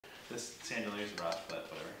This Sandelier's rough, but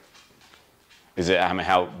whatever. Is it? I mean,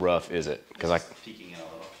 how rough is it? Because It's peeking in a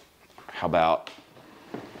little. How about?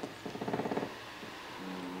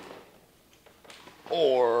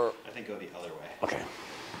 Or I think go the other way. okay.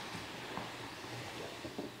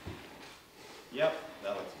 Yep,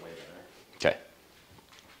 that looks way better. Okay.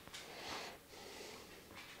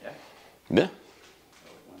 Yeah. Yeah.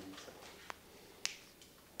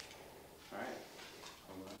 All right.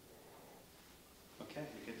 Okay,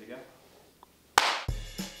 you're good to go.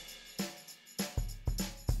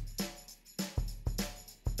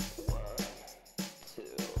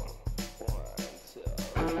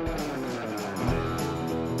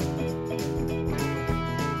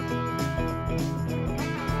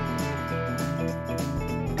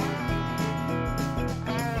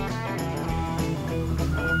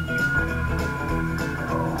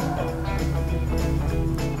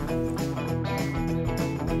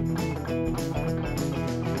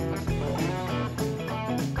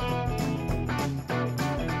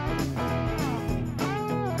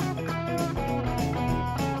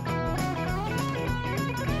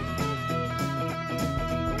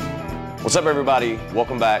 What's up, everybody?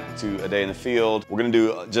 Welcome back to A Day in the Field. We're gonna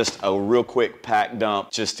do just a real quick pack dump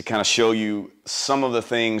just to kind of show you some of the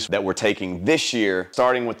things that we're taking this year,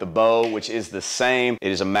 starting with the bow, which is the same.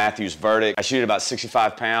 It is a Mathews Verdict. I shoot at about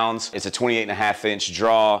 65 pounds. It's a 28.5-inch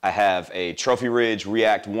draw. I have a Trophy Ridge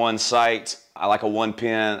React 1 sight. I like a 1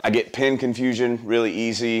 pin. I get pin confusion really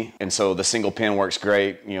easy, and so the single pin works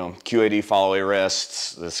great. You know, QAD follow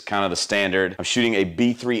arrests, that's kind of the standard. I'm shooting a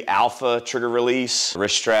B3 Alpha trigger release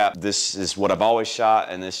wrist strap. This is what I've always shot,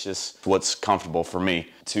 and it's just what's comfortable for me.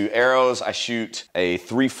 To arrows, I shoot a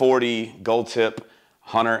 340 Gold Tip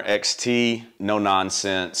Hunter XT, no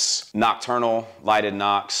nonsense. Nocturnal lighted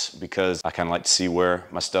nocks because I kind of like to see where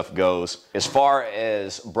my stuff goes. As far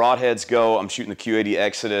as broadheads go, I'm shooting the Q80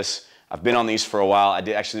 Exodus. I've been on these for a while. I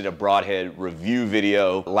actually did a broadhead review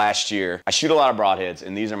video last year. I shoot a lot of broadheads,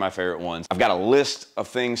 and these are my favorite ones. I've got a list of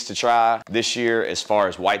things to try this year as far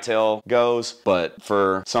as whitetail goes, but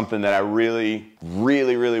for something that I really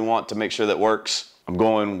want to make sure that works, I'm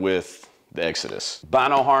going with the Exodus.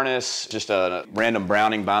 Bino harness, just a random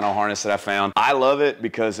Browning bino harness that I found. I love it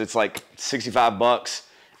because it's like 65 bucks,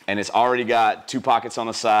 and it's already got 2 pockets on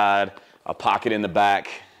the side, a pocket in the back,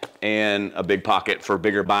 and a big pocket for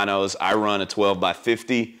bigger binos. I run a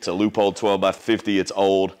 12x50. It's a Leupold 12x50. It's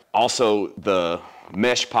old. Also, the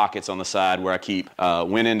mesh pockets on the side where I keep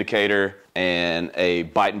wind indicator and a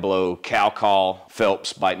bite and blow cow call,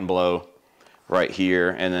 Phelps bite and blow right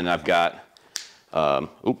here. And then I've got, if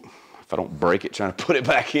I don't break it, trying to put it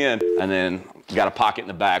back in. And then got a pocket in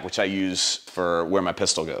the back, which I use for where my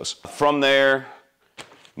pistol goes. From there,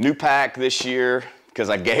 new pack this year, because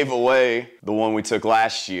I gave away the one we took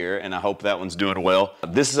last year, and I hope that one's doing well.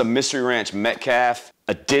 This is a Mystery Ranch Metcalf.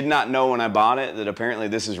 I did not know when I bought it that apparently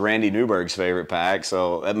this is Randy Newberg's favorite pack,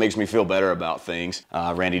 so that makes me feel better about things.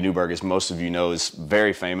 Randy Newberg, as most of you know, is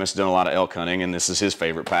very famous, done a lot of elk hunting, and this is his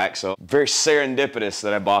favorite pack, so very serendipitous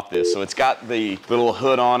that I bought this. So it's got the little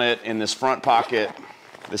hood on it. In this front pocket,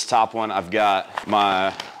 this top one, I've got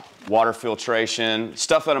my water filtration,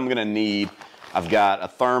 stuff that I'm gonna need. I've got a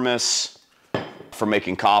thermos for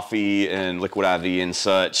making coffee and liquid IV and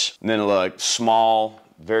such. And then like small,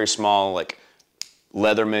 very small, like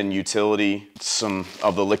Leatherman utility, some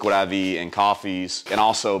of the liquid IV and coffees, and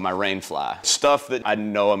also my Rainfly. Stuff that I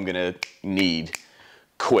know I'm gonna need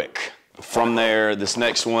quick. From there, this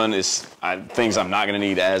next one is things I'm not gonna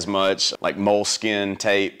need as much, like moleskin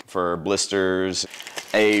tape for blisters,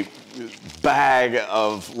 a bag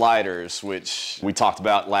of lighters, which we talked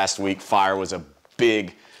about last week. Fire was a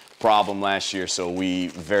big problem last year, so we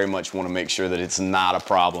very much want to make sure that it's not a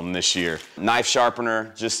problem this year. Knife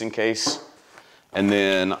sharpener, just in case. And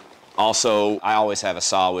then also, I always have a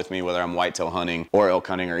saw with me, whether I'm whitetail hunting or elk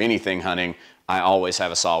hunting or anything hunting, I always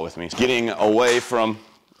have a saw with me. Getting away from,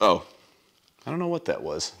 I don't know what that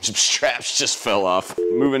was. Some straps just fell off.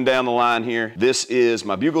 Moving down the line here, this is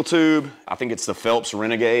my bugle tube. I think it's the Phelps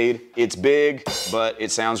Renegade. It's big, but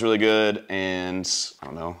it sounds really good, and I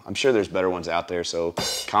don't know. I'm sure there's better ones out there, so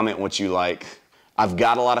comment what you like. I've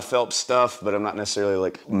got a lot of Phelps stuff, but I'm not necessarily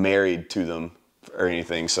like married to them or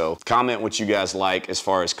anything, so comment what you guys like as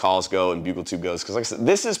far as calls go and bugle tube goes, because like I said,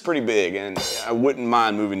 this is pretty big, and I wouldn't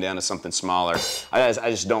mind moving down to something smaller. I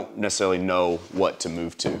just don't necessarily know what to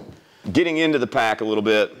move to. Getting into the pack a little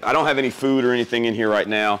bit, I don't have any food or anything in here right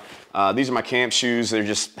now. These are my camp shoes. They're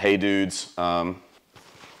just Hey Dudes.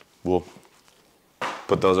 We'll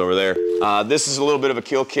put those over there. This is a little bit of a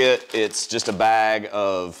kill kit. It's just a bag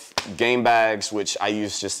of game bags, which I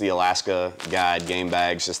use just the Alaska Guide game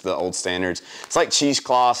bags, just the old standards. It's like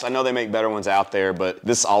cheesecloths. I know they make better ones out there, but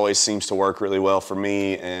this always seems to work really well for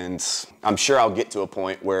me, and I'm sure I'll get to a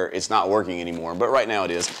point where it's not working anymore, but right now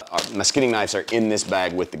it is. My skinning knives are in this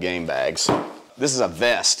bag with the game bags. This is a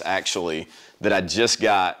vest, actually, that I just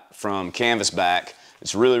got from Canvasback.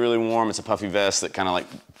 It's really, really warm. It's a puffy vest that kind of like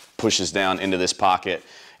pushes down into this pocket.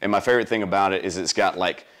 And my favorite thing about it is it's got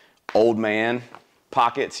like old man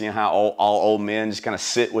pockets. You know how all old men just kind of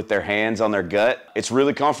sit with their hands on their gut? It's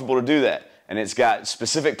really comfortable to do that. And it's got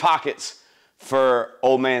specific pockets for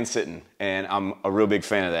old man sitting. And I'm a real big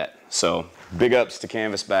fan of that. So big ups to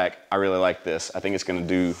Canvasback. I really like this. I think it's gonna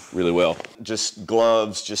do really well. Just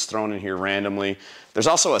gloves, just thrown in here randomly. There's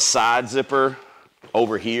also a side zipper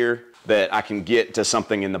over here that I can get to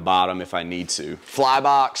something in the bottom if I need to. Fly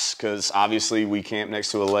box, because obviously we camp next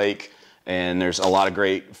to a lake and there's a lot of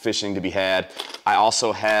great fishing to be had. I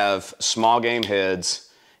also have small game heads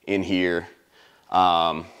in here.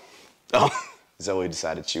 Zoe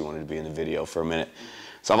decided she wanted to be in the video for a minute.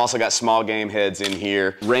 So I've also got small game heads in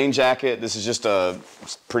here. Rain jacket, this is just a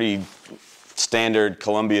pretty standard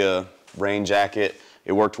Columbia rain jacket.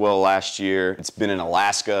 It worked well last year. It's been in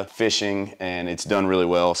Alaska fishing and it's done really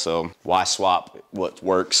well, so why swap what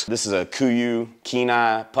works? This is a Kuiu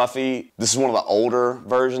Kenai Puffy. This is one of the older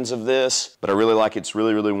versions of this, but I really like it. It's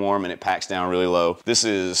really, really warm and it packs down really low. This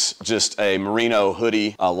is just a merino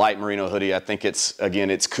hoodie, a light merino hoodie. I think it's, again,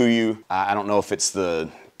 it's Kuiu. I don't know if it's the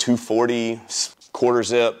 240 quarter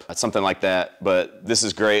zip, something like that, but this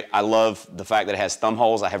is great. I love the fact that it has thumb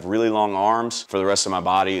holes. I have really long arms for the rest of my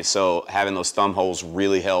body, so having those thumb holes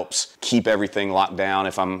really helps keep everything locked down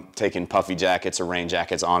if I'm taking puffy jackets or rain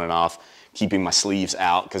jackets on and off, keeping my sleeves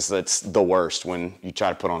out, because that's the worst when you try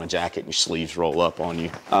to put on a jacket and your sleeves roll up on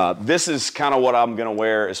you. This is kind of what I'm gonna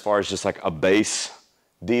wear as far as just like a base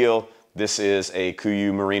deal. This is a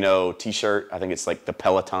Kuiu merino t-shirt. I think it's like the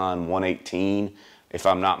Peloton 118. If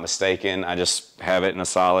I'm not mistaken. I just have it in a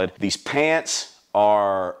solid. These pants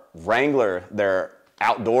are Wrangler. They're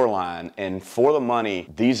outdoor line, and for the money,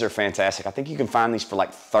 these are fantastic. I think you can find these for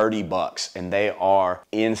like 30 bucks, and they are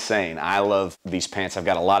insane. I love these pants. I've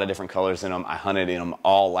got a lot of different colors in them. I hunted in them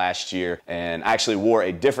all last year, and I actually wore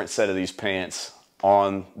a different set of these pants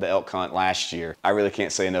on the elk hunt last year. I really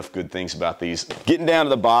can't say enough good things about these. Getting down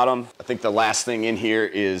to the bottom, I think the last thing in here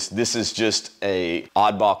is this is just a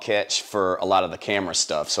oddball catch for a lot of the camera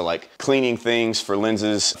stuff. So like cleaning things for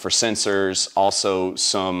lenses, for sensors, also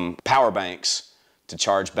some power banks to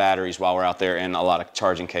charge batteries while we're out there, and a lot of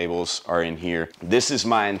charging cables are in here. This is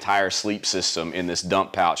my entire sleep system in this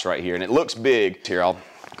dump pouch right here, and it looks big. Here, I'll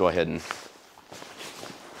go ahead and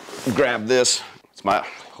grab this. It's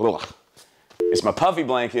my puffy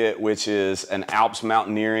blanket, which is an Alps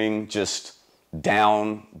Mountaineering just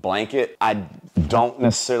down blanket. I don't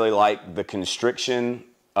necessarily like the constriction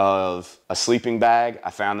of a sleeping bag. I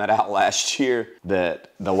found that out last year,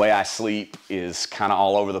 that the way I sleep is kind of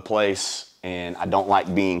all over the place and I don't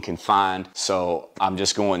like being confined. So I'm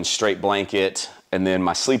just going straight blanket. And then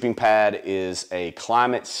my sleeping pad is a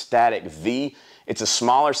Climate Static V. It's a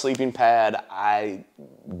smaller sleeping pad. I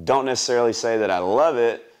don't necessarily say that I love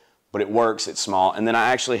it, but it works, it's small. And then I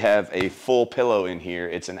actually have a full pillow in here.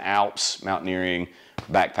 It's an Alps Mountaineering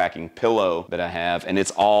backpacking pillow that I have, and it's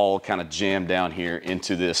all kind of jammed down here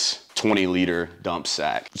into this 20-liter dump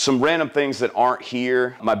sack. Some random things that aren't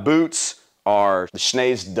here. My boots are the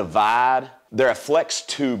Schnees Divide. They're a Flex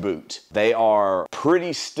 2 boot. They are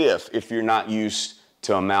pretty stiff if you're not used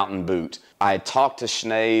to a mountain boot. I talked to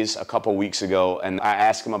Schnees a couple weeks ago and I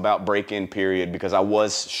asked them about break-in period because I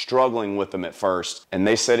was struggling with them at first, and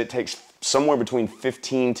they said it takes somewhere between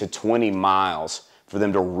 15 to 20 miles for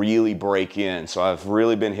them to really break in. So I've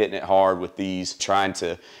really been hitting it hard with these, trying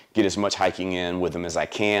to get as much hiking in with them as I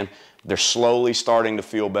can. They're slowly starting to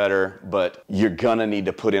feel better, but you're gonna need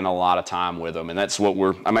to put in a lot of time with them, and that's what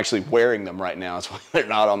I'm actually wearing them right now. That's why they're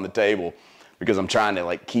not on the table, because I'm trying to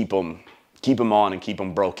like keep them on and keep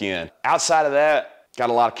them broke in. Outside of that, got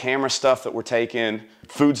a lot of camera stuff that we're taking.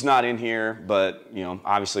 Food's not in here, but you know,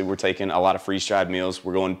 obviously we're taking a lot of freeze-dried meals.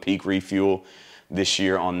 We're going Peak Refuel this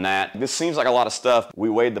year on that. This seems like a lot of stuff. We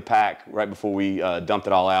weighed the pack right before we dumped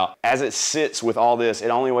it all out. As it sits with all this, it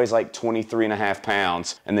only weighs like 23.5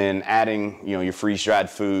 pounds. And then adding, you know, your freeze-dried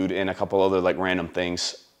food and a couple other like random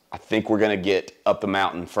things, I think we're gonna get up the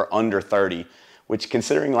mountain for under 30, which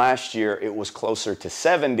considering last year it was closer to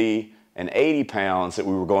 70 and 80 pounds that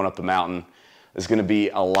we were going up the mountain, is gonna be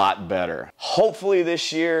a lot better. Hopefully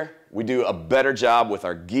this year we do a better job with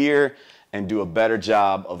our gear and do a better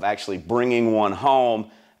job of actually bringing one home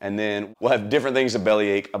And then we'll have different things to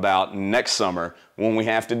bellyache about next summer when we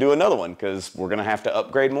have to do another one, because we're gonna have to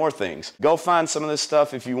upgrade more things. Go find some of this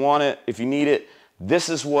stuff if you want it, if you need it. This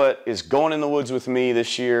is what is going in the woods with me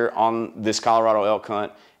this year on this Colorado elk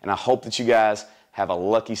hunt, and I hope that you guys have a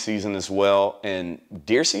lucky season as well. And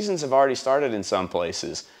deer seasons have already started in some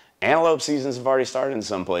places. Antelope seasons have already started in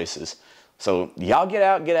some places. So y'all get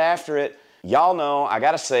out, get after it. Y'all know, I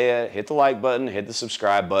gotta say it, hit the like button, hit the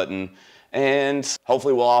subscribe button, and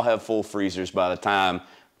hopefully we'll all have full freezers by the time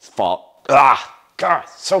it's fall. Ah, God,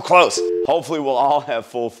 so close. Hopefully we'll all have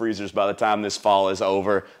full freezers by the time this fall is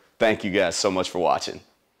over. Thank you guys so much for watching.